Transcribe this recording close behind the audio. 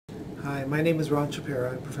Hi, my name is Ron Shapiro.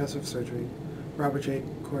 I'm Professor of Surgery, Robert J.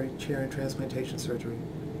 Corey Chair in Transplantation Surgery,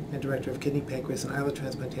 and Director of Kidney, Pancreas, and Islet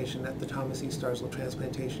Transplantation at the Thomas E. Starzl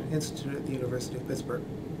Transplantation Institute at the University of Pittsburgh.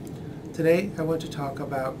 Today, I want to talk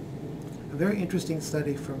about a very interesting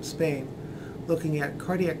study from Spain looking at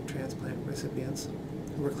cardiac transplant recipients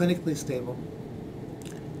who were clinically stable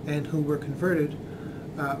and who were converted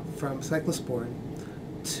from cyclosporine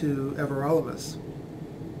to everolimus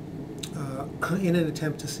in an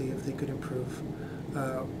attempt to see if they could improve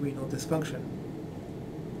renal dysfunction.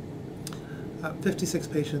 56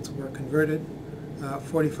 patients were converted,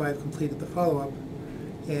 45 completed the follow-up,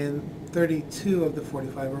 and 32 of the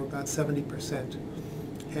 45, or about 70%,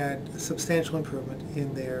 had substantial improvement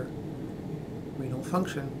in their renal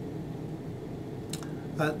function.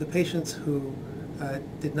 The patients who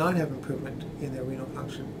did not have improvement in their renal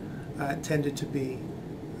function tended to be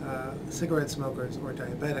cigarette smokers or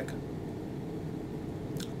diabetic.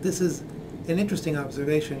 This is an interesting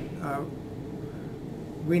observation.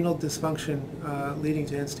 Renal dysfunction leading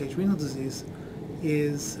to end-stage renal disease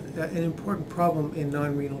is an important problem in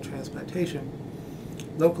non-renal transplantation.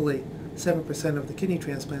 Locally, 7% of the kidney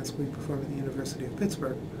transplants we perform at the University of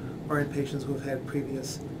Pittsburgh are in patients who have had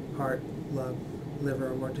previous heart, lung, liver,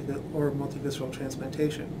 or multivisceral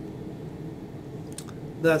transplantation.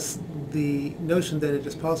 Thus, the notion that it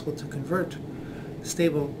is possible to convert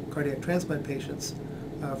stable cardiac transplant patients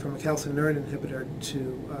from a calcineurin inhibitor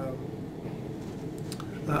to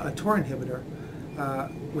a TOR inhibitor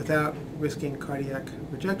without risking cardiac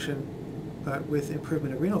rejection, but with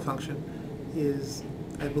improvement of renal function, is,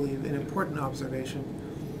 I believe, an important observation,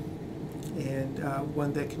 and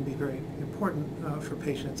one that can be very important for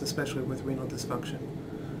patients, especially with renal dysfunction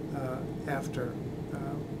after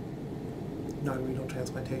non-renal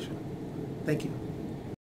transplantation. Thank you.